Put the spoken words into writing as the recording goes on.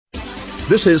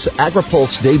This is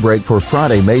AgriPulse Daybreak for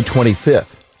Friday, May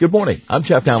 25th. Good morning. I'm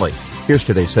Jeff Alley. Here's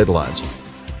today's headlines.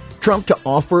 Trump to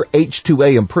offer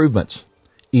H-2A improvements.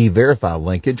 E-Verify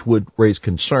linkage would raise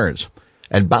concerns.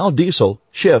 And biodiesel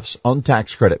shifts on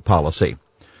tax credit policy.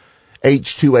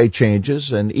 H-2A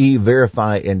changes and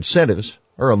E-Verify incentives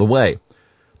are on the way.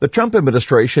 The Trump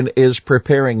administration is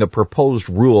preparing a proposed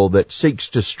rule that seeks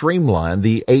to streamline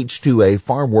the H-2A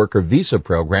farm worker visa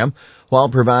program while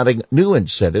providing new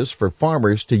incentives for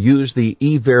farmers to use the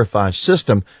E-Verify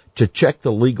system to check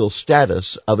the legal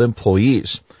status of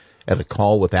employees. At a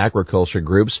call with agriculture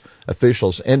groups,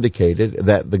 officials indicated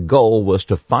that the goal was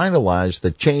to finalize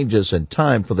the changes in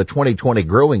time for the 2020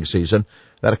 growing season,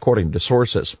 that according to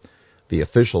sources. The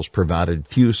officials provided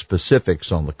few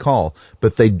specifics on the call,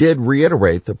 but they did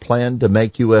reiterate the plan to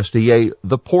make USDA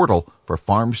the portal for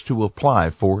farms to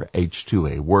apply for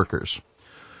H-2A workers.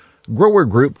 Grower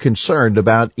group concerned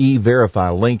about E-Verify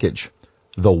linkage.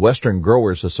 The Western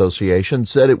Growers Association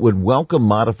said it would welcome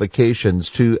modifications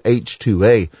to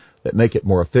H-2A that make it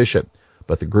more efficient,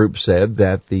 but the group said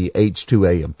that the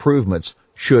H-2A improvements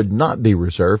should not be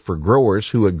reserved for growers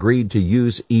who agreed to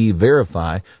use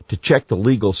E-Verify to check the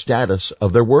legal status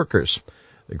of their workers.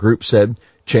 The group said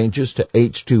changes to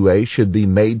H-2A should be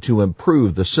made to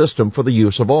improve the system for the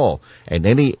use of all, and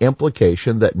any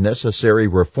implication that necessary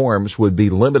reforms would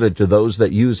be limited to those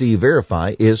that use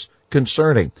E-Verify is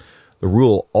concerning. The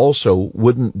rule also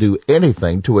wouldn't do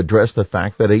anything to address the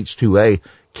fact that H-2A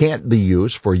can't be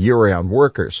used for year-round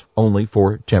workers, only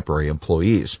for temporary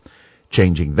employees.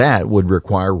 Changing that would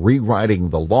require rewriting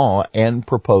the law, and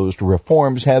proposed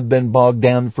reforms have been bogged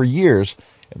down for years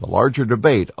in the larger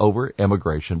debate over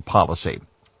immigration policy.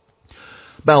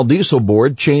 Biodiesel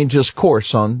Board changes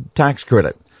course on tax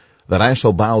credit. The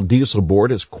National Biodiesel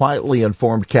Board has quietly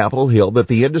informed Capitol Hill that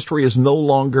the industry is no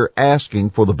longer asking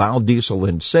for the biodiesel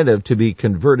incentive to be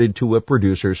converted to a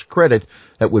producer's credit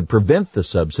that would prevent the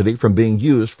subsidy from being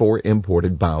used for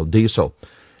imported biodiesel.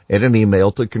 In an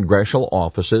email to congressional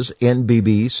offices,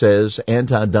 NBB says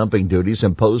anti-dumping duties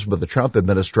imposed by the Trump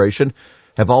administration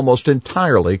have almost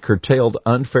entirely curtailed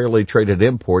unfairly traded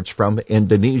imports from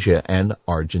Indonesia and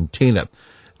Argentina.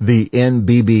 The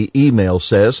NBB email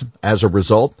says, as a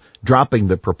result, dropping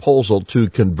the proposal to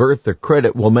convert the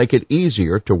credit will make it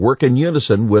easier to work in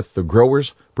unison with the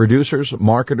growers, producers,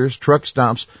 marketers, truck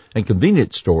stops, and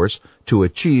convenience stores to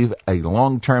achieve a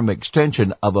long-term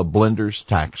extension of a blender's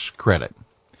tax credit.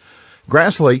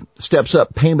 Grassley steps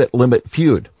up payment limit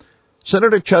feud.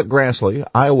 Senator Chuck Grassley,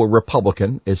 Iowa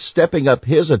Republican, is stepping up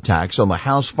his attacks on the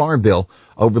House Farm Bill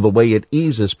over the way it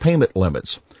eases payment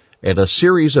limits. In a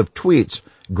series of tweets,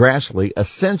 Grassley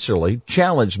essentially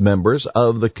challenged members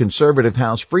of the conservative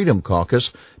House Freedom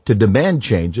Caucus to demand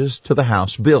changes to the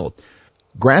House bill.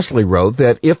 Grassley wrote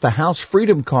that if the House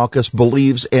Freedom Caucus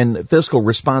believes in fiscal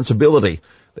responsibility,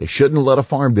 they shouldn't let a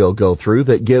farm bill go through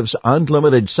that gives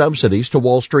unlimited subsidies to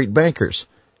Wall Street bankers.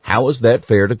 How is that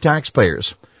fair to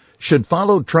taxpayers? Should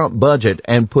follow Trump budget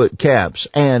and put caps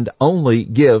and only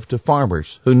give to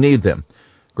farmers who need them.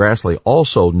 Grassley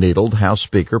also needled House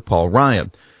Speaker Paul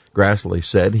Ryan. Grassley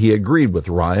said he agreed with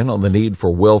Ryan on the need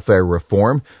for welfare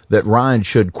reform, that Ryan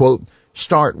should, quote,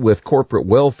 start with corporate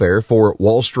welfare for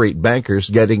Wall Street bankers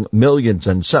getting millions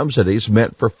in subsidies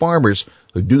meant for farmers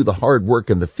who do the hard work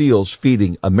in the fields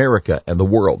feeding America and the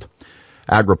world.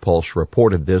 AgriPulse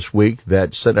reported this week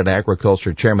that Senate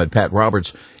Agriculture Chairman Pat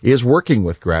Roberts is working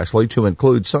with Grassley to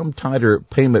include some tighter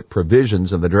payment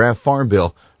provisions in the draft farm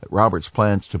bill that Roberts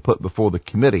plans to put before the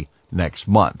committee next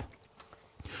month.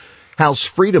 House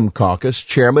Freedom Caucus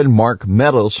Chairman Mark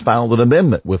Meadows filed an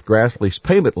amendment with Grassley's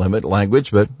payment limit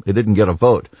language, but it didn't get a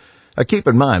vote. Keep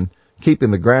in mind,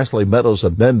 keeping the Grassley-Meadows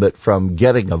amendment from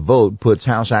getting a vote puts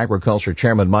House Agriculture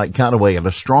Chairman Mike Conaway in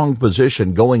a strong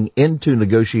position going into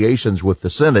negotiations with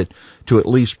the Senate to at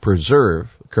least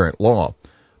preserve current law.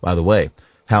 By the way,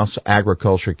 House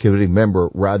Agriculture Committee member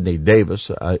Rodney Davis,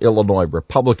 Illinois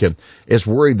Republican, is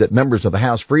worried that members of the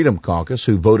House Freedom Caucus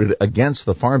who voted against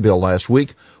the Farm Bill last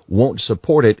week won't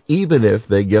support it even if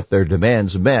they get their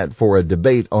demands met for a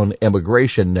debate on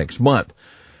immigration next month.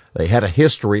 They had a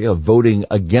history of voting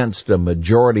against a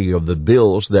majority of the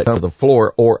bills that come to the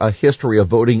floor, or a history of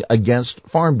voting against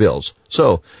farm bills.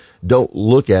 So don't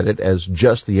look at it as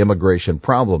just the immigration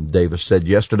problem, Davis said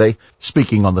yesterday,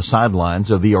 speaking on the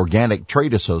sidelines of the Organic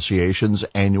Trade Association's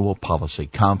annual policy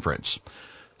conference.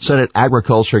 Senate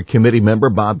Agriculture Committee member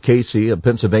Bob Casey, a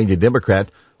Pennsylvania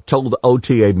Democrat, told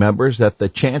OTA members that the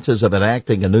chances of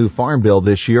enacting a new farm bill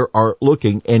this year are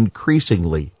looking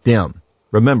increasingly dim.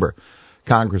 Remember,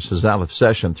 Congress is out of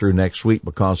session through next week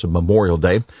because of Memorial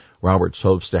Day. Roberts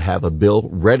hopes to have a bill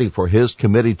ready for his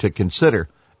committee to consider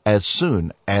as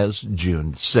soon as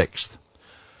June 6th.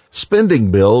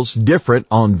 Spending bills different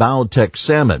on biotech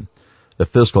salmon. The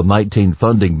fiscal 19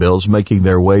 funding bills making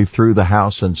their way through the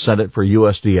House and Senate for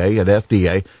USDA and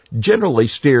FDA generally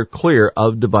steer clear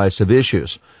of divisive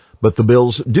issues. But the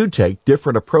bills do take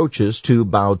different approaches to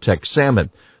biotech salmon.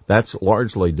 That's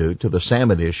largely due to the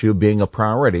salmon issue being a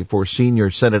priority for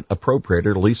senior Senate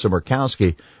appropriator Lisa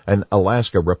Murkowski, an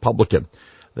Alaska Republican.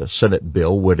 The Senate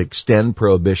bill would extend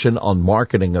prohibition on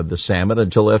marketing of the salmon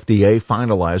until FDA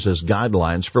finalizes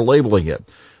guidelines for labeling it.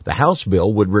 The House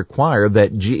bill would require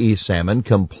that GE salmon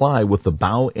comply with the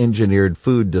bioengineered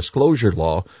food disclosure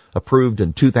law approved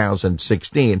in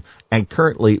 2016 and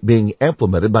currently being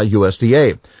implemented by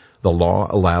USDA. The law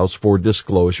allows for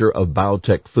disclosure of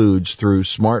biotech foods through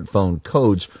smartphone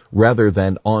codes rather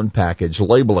than on-package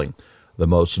labeling. The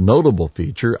most notable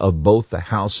feature of both the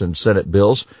House and Senate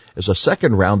bills is a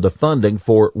second round of funding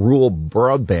for rural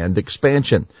broadband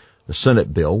expansion. The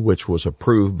Senate bill, which was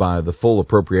approved by the full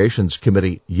Appropriations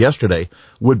Committee yesterday,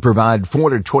 would provide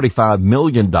 $425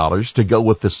 million to go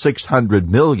with the $600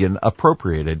 million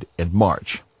appropriated in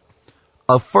March.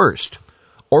 A first,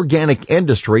 organic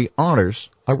industry honors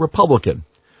a Republican.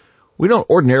 We don't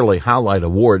ordinarily highlight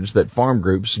awards that farm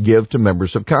groups give to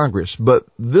members of Congress, but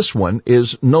this one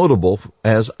is notable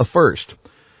as a first.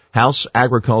 House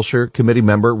Agriculture Committee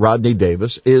member Rodney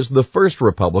Davis is the first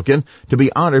Republican to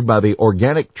be honored by the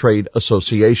Organic Trade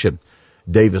Association.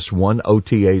 Davis won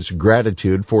OTA's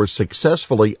gratitude for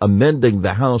successfully amending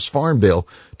the House Farm Bill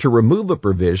to remove a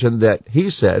provision that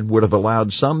he said would have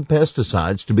allowed some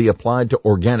pesticides to be applied to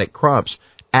organic crops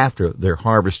after they're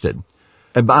harvested.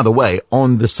 And by the way,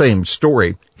 on the same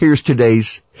story, here's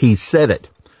today's He Said It.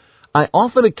 I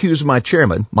often accuse my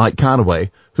chairman, Mike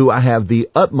Conaway, who I have the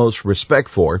utmost respect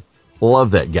for,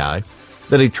 love that guy,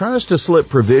 that he tries to slip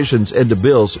provisions into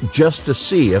bills just to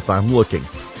see if I'm looking.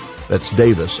 That's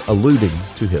Davis alluding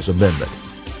to his amendment.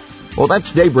 Well,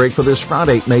 that's Daybreak for this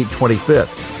Friday, May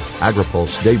 25th.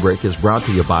 AgriPulse Daybreak is brought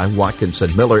to you by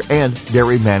Watkinson Miller and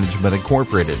Dairy Management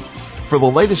Incorporated. For the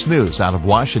latest news out of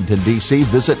Washington, D.C.,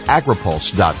 visit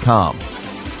agripulse.com.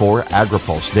 For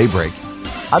AgriPulse Daybreak,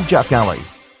 I'm Jeff Alley.